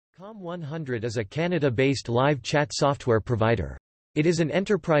Comm100 is a Canada-based live chat software provider. It is an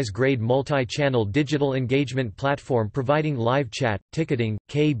enterprise-grade multi-channel digital engagement platform providing live chat, ticketing,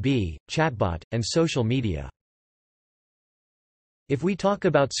 KB, chatbot, and social media. If we talk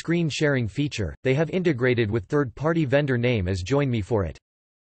about screen sharing feature, they have integrated with third-party vendor name as Join Me for it.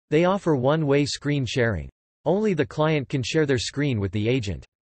 They offer one-way screen sharing. Only the client can share their screen with the agent.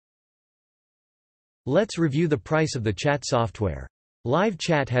 Let's review the price of the chat software. Live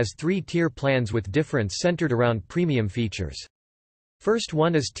chat has 3-tier plans with difference centered around premium features. First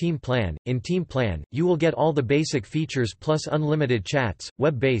one is Team Plan. In Team Plan, you will get all the basic features plus unlimited chats,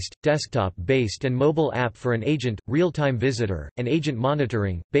 web-based, desktop-based and mobile app for an agent, real-time visitor, and agent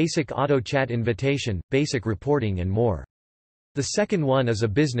monitoring, basic auto chat invitation, basic reporting and more. The second one is a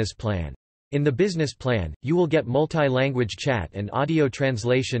Business Plan. In the Business Plan, you will get multi-language chat and audio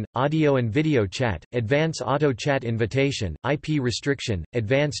translation, audio and video chat, advanced auto chat invitation, IP restriction,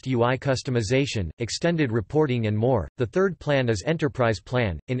 advanced UI customization, extended reporting and more. The third plan is Enterprise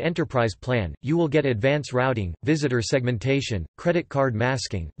Plan. In Enterprise Plan, you will get advanced routing, visitor segmentation, credit card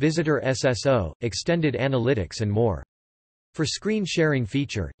masking, visitor SSO, extended analytics and more. For screen sharing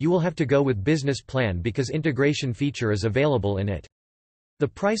feature, you will have to go with Business Plan because integration feature is available in it. The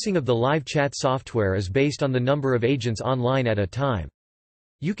pricing of the live chat software is based on the number of agents online at a time.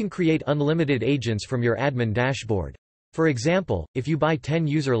 You can create unlimited agents from your admin dashboard. For example, if you buy 10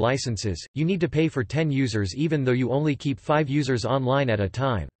 user licenses, you need to pay for 10 users even though you only keep 5 users online at a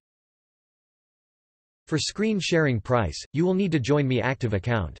time. For screen sharing price, you will need to Join Me active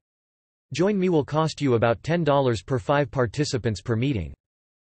account. Join Me will cost you about $10 per 5 participants per meeting.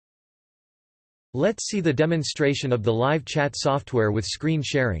 Let's see the demonstration of the live chat software with screen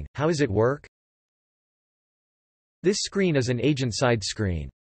sharing. How does it work? This screen is an agent-side screen.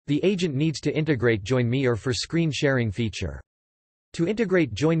 The agent needs to integrate Join Me or for screen sharing feature. To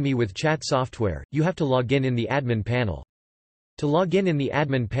integrate Join Me with chat software, you have to log in the admin panel. To log in the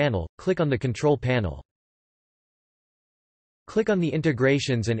admin panel, click on the Control panel. Click on the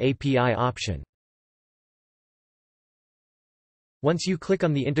Integrations and API option. Once you click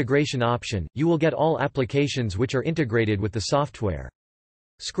on the integration option, you will get all applications which are integrated with the software.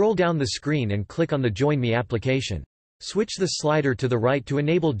 Scroll down the screen and click on the Join Me application. Switch the slider to the right to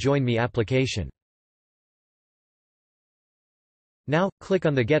enable Join Me application. Now, click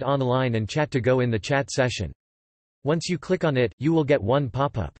on the Get Online and Chat to go in the chat session. Once you click on it, you will get one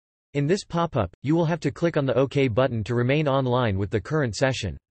pop-up. In this pop-up, you will have to click on the OK button to remain online with the current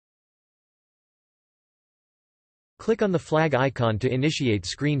session. Click on the flag icon to initiate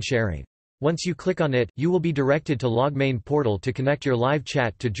screen sharing. Once you click on it, you will be directed to LogMain portal to connect your live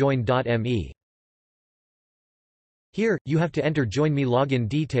chat to join.me. Here, you have to enter Join Me login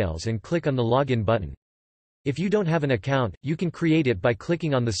details and click on the Login button. If you don't have an account, you can create it by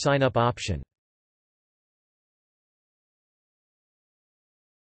clicking on the Sign Up option.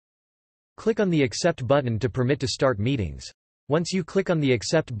 Click on the Accept button to permit to start meetings. Once you click on the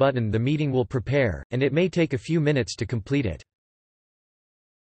Accept button, the meeting will prepare, and it may take a few minutes to complete it.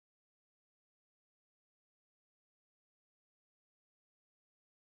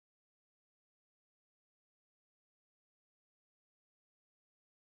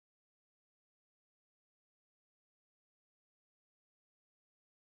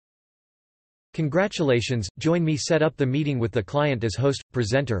 Congratulations, Join Me set up the meeting with the client as host,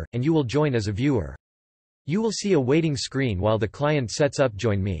 presenter, and you will join as a viewer. You will see a waiting screen while the client sets up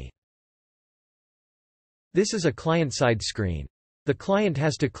Join Me. This is a client-side screen. The client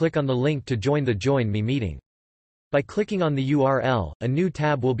has to click on the link to join the Join Me meeting. By clicking on the URL, a new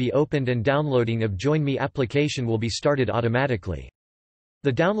tab will be opened and downloading of Join Me application will be started automatically.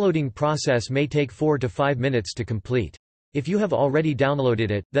 The downloading process may take 4 to 5 minutes to complete. If you have already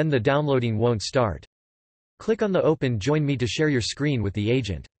downloaded it, then the downloading won't start. Click on the Open Join Me to share your screen with the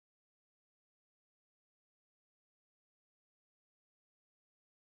agent.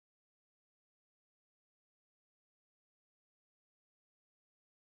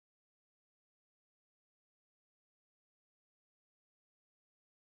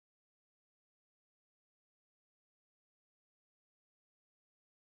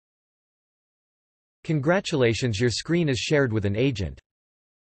 Congratulations, your screen is shared with an agent.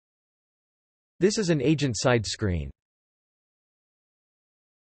 This is an agent-side screen.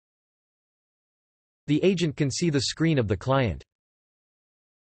 The agent can see the screen of the client.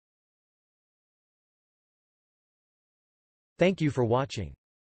 Thank you for watching.